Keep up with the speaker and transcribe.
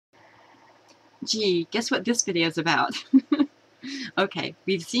Gee, guess what this video is about? Okay,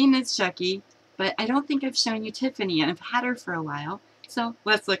 we've seen this Chucky, but I don't think I've shown you Tiffany, and I've had her for a while, so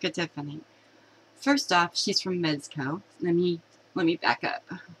let's look at Tiffany. First off, she's from Mezco. Let me back up.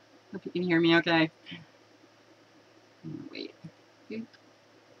 Hope you can hear me okay. Wait.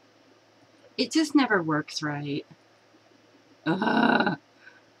 It just never works right. Ugh.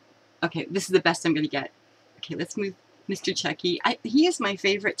 Okay, this is the best I'm gonna get. Okay, let's move Mr. Chucky. He is my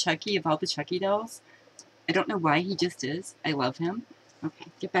favorite Chucky of all the Chucky dolls. I don't know why, he just is. I love him. Okay,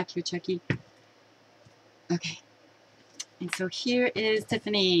 get back here, Chucky. Okay. And so here is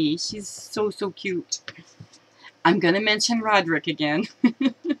Tiffany. She's so cute. I'm gonna mention Roderick again.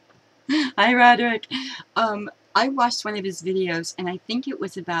 Hi, Roderick. I watched one of his videos, and I think it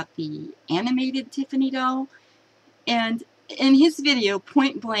was about the animated Tiffany doll. And in his video,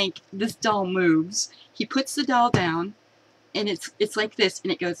 point blank, this doll moves. He puts the doll down, and it's like this,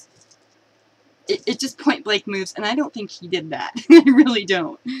 and it goes. It just point blank moves, and I don't think he did that. I really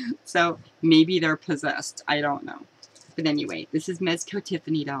don't. So maybe they're possessed. I don't know. But anyway, this is Mezco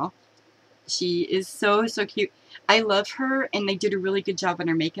Tiffany doll. She is so cute. I love her, and they did a really good job on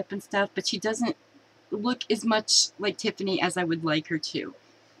her makeup and stuff, but she doesn't look as much like Tiffany as I would like her to.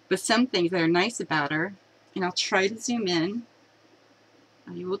 But some things that are nice about her, and I'll try to zoom in.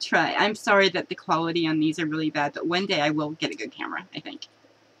 I will try. I'm sorry that the quality on these are really bad, but one day I will get a good camera, I think.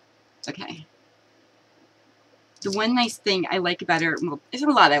 Okay. The one nice thing I like about her, well, there's a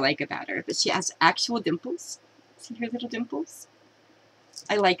lot I like about her, but she has actual dimples. See her little dimples?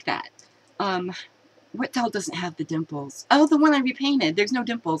 I like that. What doll doesn't have the dimples? Oh, the one I repainted. There's no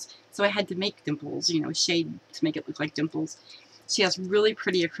dimples, so I had to make dimples, you know, shade to make it look like dimples. She has really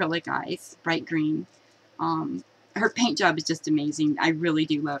pretty acrylic eyes, bright green. Her paint job is just amazing. I really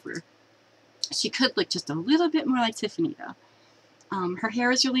do love her. She could look just a little bit more like Tiffany, though. Her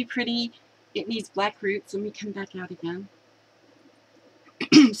hair is really pretty. It needs black roots. Let me come back out again.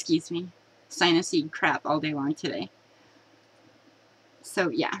 Excuse me. Sinusy crap all day long today. So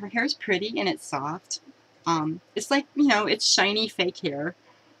yeah, her hair is pretty and it's soft. It's like, you know, it's shiny fake hair.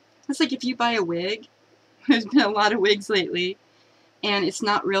 It's like if you buy a wig, there's been a lot of wigs lately, and it's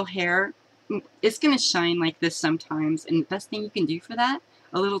not real hair, it's going to shine like this sometimes, and the best thing you can do for that,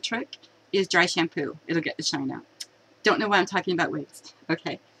 a little trick, is dry shampoo. It'll get the shine out. Don't know why I'm talking about wigs.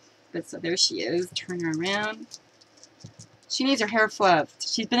 Okay. But so there she is. Turn her around. She needs her hair fluffed.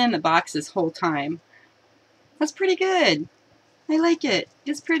 She's been in the box this whole time. That's pretty good. I like it.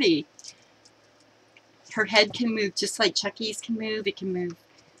 It's pretty. Her head can move just like Chucky's can move. It can move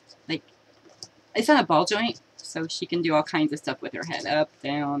like... It's on a ball joint, so she can do all kinds of stuff with her head. Up,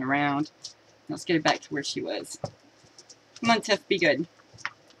 down, around. Let's get her back to where she was. Come on, Tiff. Be good.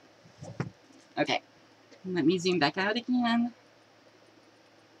 Okay. Let me zoom back out again.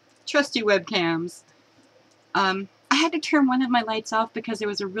 Trusty webcams. I had to turn one of my lights off because there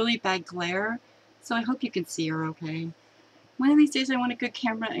was a really bad glare, so I hope you can see her okay. One of these days I want a good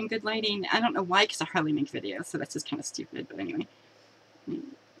camera and good lighting. I don't know why, because I hardly make videos, so that's just kind of stupid, but anyway.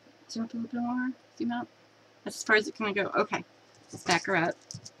 Zoom up a little bit more. Zoom up. That's as far as it can go. Okay. Let's back her up.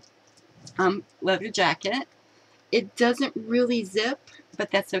 Leather jacket. It doesn't really zip,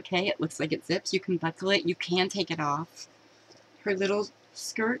 but that's okay. It looks like it zips. You can buckle it. You can take it off. Her little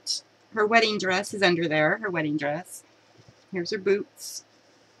skirt. Her wedding dress is under there. Her wedding dress. Here's her boots.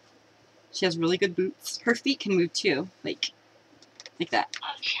 She has really good boots. Her feet can move too. Like that.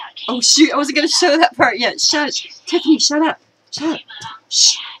 Oh shoot, I wasn't going to show that part yet. Shush. Tiffany, shut up. Shut up.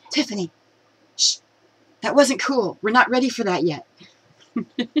 Shh. Tiffany. Shh. That wasn't cool. We're not ready for that yet.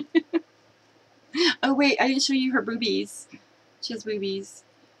 Oh wait, I didn't show you her boobies. She has boobies.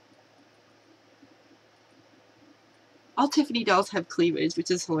 All Tiffany dolls have cleavage,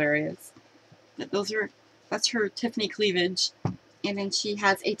 which is hilarious. But that's her Tiffany cleavage. And then she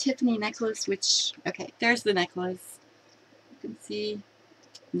has a Tiffany necklace, which, okay, there's the necklace. You can see,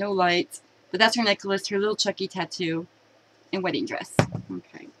 no light. But that's her necklace, her little Chucky tattoo, and wedding dress.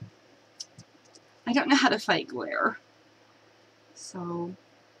 Okay. I don't know how to fight glare. So,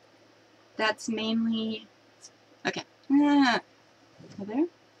 that's mainly, okay. There?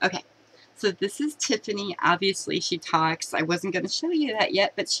 Okay. So this is Tiffany. Obviously, she talks. I wasn't going to show you that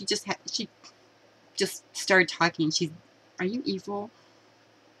yet, but she just started talking. Are you evil?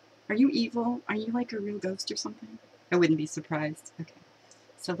 Are you evil? Are you like a real ghost or something? I wouldn't be surprised. Okay.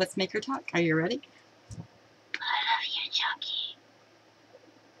 So let's make her talk. Are you ready? I love you, Chucky.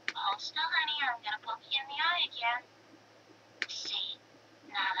 Hold still, honey. I'm gonna poke you in the eye again. See,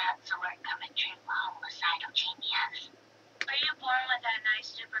 now that's the word coming true for homicidal genius. Were you born with that nice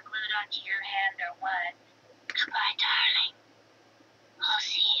super glued onto your hand or what? Goodbye, darling. I'll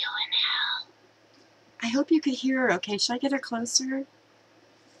see you in hell. hope you could hear her, okay? Should I get her closer?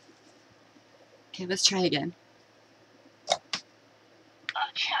 Okay, let's try again. Oh,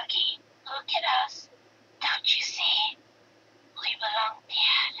 Chucky, look at us. Don't you see? We belong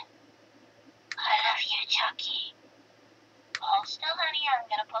dead. I love you, Chucky. Hold still, honey. I'm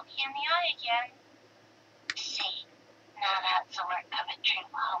gonna poke you in the eye again. See, now that's the work of a true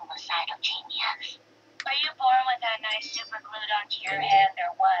homicidal genius. Were you born with that nice super glued onto your hand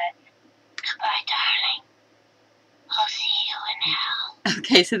or what? Goodbye, darling. I'll see you in hell.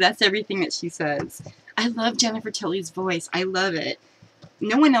 Okay, so that's everything that she says. I love Jennifer Tilly's voice. I love it.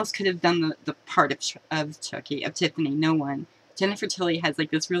 No one else could have done the part of Chucky, of Tiffany. No one. Jennifer Tilly has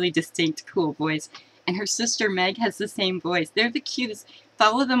like this really distinct, cool voice. And her sister Meg has the same voice. They're the cutest.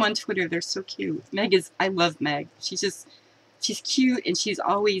 Follow them on Twitter. They're so cute. Meg is, I love Meg. She's cute and she's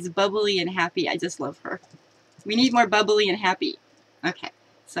always bubbly and happy. I just love her. We need more bubbly and happy. Okay,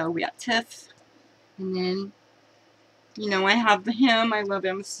 so we got Tiff. And then, you know, I have him. I love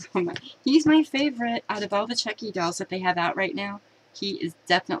him so much. He's my favorite out of all the Chucky dolls that they have out right now. He is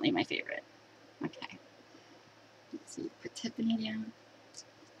definitely my favorite. Okay. Let's see. Put Tiffany down.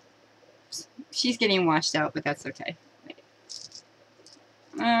 She's getting washed out, but that's okay. Wait.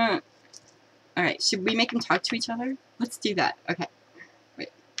 Alright, should we make them talk to each other? Let's do that. Okay. Wait.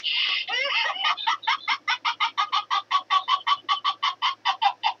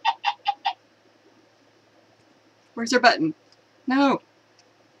 Where's her button? No!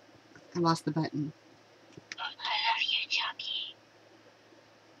 I lost the button. I love you, Chucky.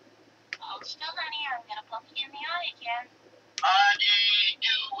 Hold still, honey. I'm gonna poke you in the eye again. Honey,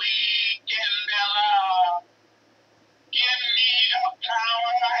 do we Kimberla? Give me your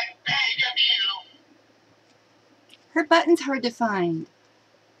power, I beg of you. Her button's hard to find.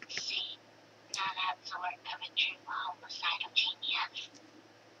 See, now that's the work of a true homicidal genius.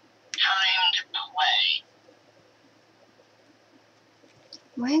 Time to play.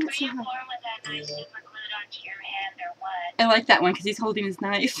 Why is it Were so you hard? born with that nice super glued onto your hand or what? I like that one because he's holding his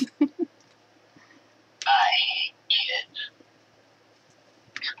knife. I hate kids.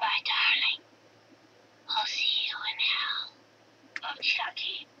 Goodbye, darling. I'll see you in hell. Oh,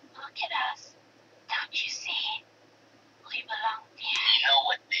 Chucky, look at us. Don't you see? We belong there. You know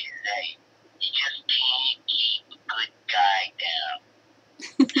what they say. You just can't keep a good guy down.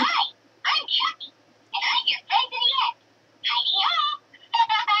 Hi, I'm Chucky, and I'm your favorite yet. Hi-yo!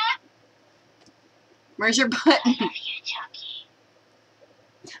 Where's your I button? love you, Chucky.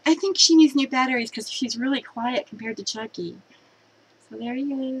 I think she needs new batteries because she's really quiet compared to Chucky. So there he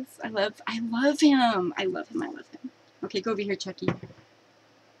is. I love him. I love him. Okay, go over here, Chucky.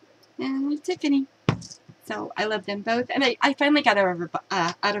 And Tiffany. So I love them both. And I finally got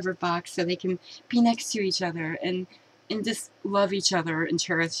out of her box so they can be next to each other and just love each other and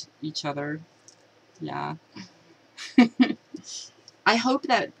cherish each other. Yeah. I hope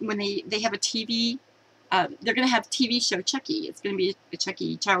that when they have a TV, they're going to have a TV show, Chucky. It's going to be a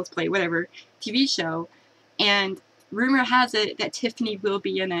Chucky, Child's Play, whatever, TV show. And rumor has it that Tiffany will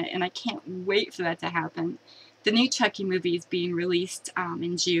be in it, and I can't wait for that to happen. The new Chucky movie is being released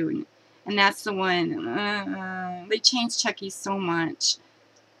in June, and that's the one. They changed Chucky so much.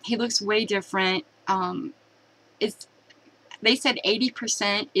 He looks way different. They said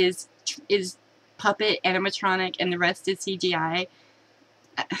 80% is puppet animatronic, and the rest is CGI.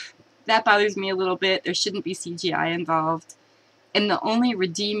 That bothers me a little bit. There shouldn't be CGI involved. And the only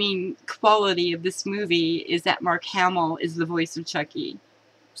redeeming quality of this movie is that Mark Hamill is the voice of Chucky.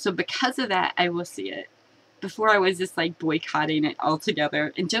 So because of that, I will see it. Before I was just like boycotting it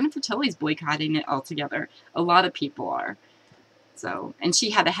altogether. And Jennifer Tilly's boycotting it altogether. A lot of people are. So, and she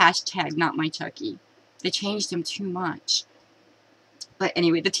had a hashtag, not my Chucky. They changed him too much. But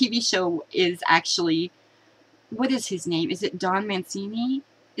anyway, the TV show is actually, what is his name? Is it Don Mancini?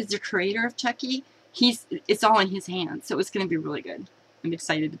 Is the creator of Chucky? It's all in his hands, so it's going to be really good. I'm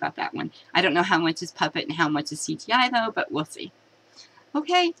excited about that one. I don't know how much is puppet and how much is CGI, though, but we'll see.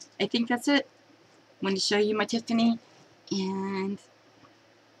 Okay, I think that's it. I wanted to show you my Tiffany, and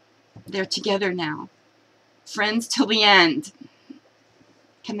they're together now. Friends till the end.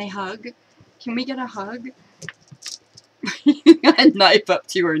 Can they hug? Can we get a hug? Got a knife up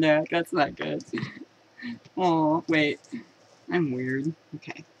to her neck. That's not good. Oh, wait. I'm weird.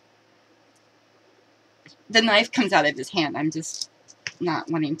 Okay. The knife comes out of his hand. I'm just not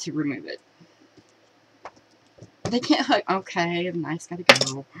wanting to remove it. They can't hug. Okay, the knife's gotta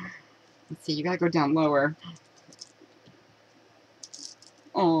go. Let's see, you gotta go down lower.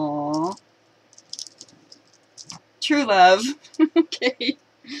 Aww. True love. Okay.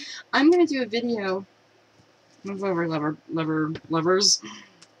 I'm gonna do a video. Move over, lovers.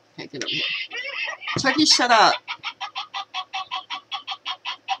 Okay, get over here. Chucky, shut up.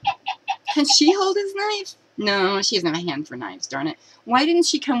 Can she hold his knife? No, she doesn't have a hand for knives, darn it. Why didn't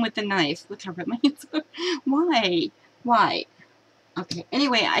she come with the knife? Look how red my hands are. Why? Why? Okay,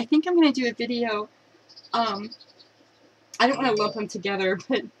 anyway, I think I'm going to do a video. I don't want to lump them together,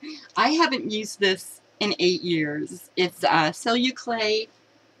 but I haven't used this in 8 years. It's Cellu clay,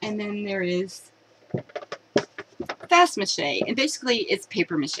 and then there is fast mache, and basically it's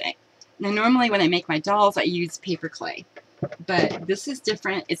paper mache. Now, normally when I make my dolls, I use paper clay, but this is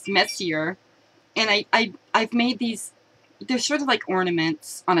different. It's messier, and I've made these. They're sort of like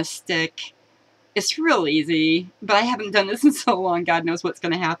ornaments on a stick. It's real easy, but I haven't done this in so long, God knows what's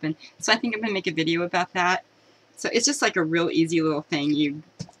going to happen. So I think I'm going to make a video about that. So it's just like a real easy little thing. You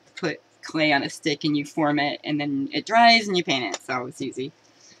put clay on a stick and you form it, and then it dries and you paint it. So it's easy,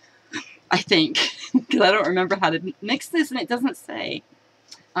 I think, because I don't remember how to mix this and it doesn't say.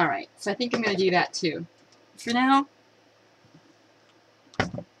 Alright, so I think I'm going to do that too. For now,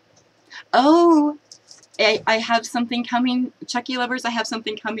 oh, I have something coming. Chucky lovers, I have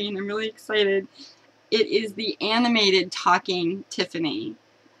something coming. I'm really excited. It is the animated talking Tiffany.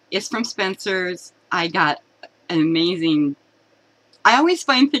 It's from Spencer's. I got an amazing... I always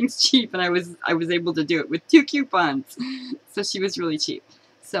find things cheap, and I was able to do it with 2 coupons. So she was really cheap.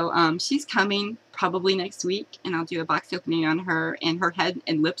 So she's coming probably next week, and I'll do a box opening on her, and her head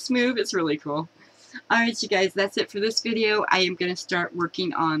and lips move. It's really cool. Alright, you guys, that's it for this video. I am going to start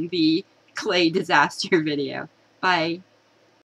working on the clay disaster video. Bye.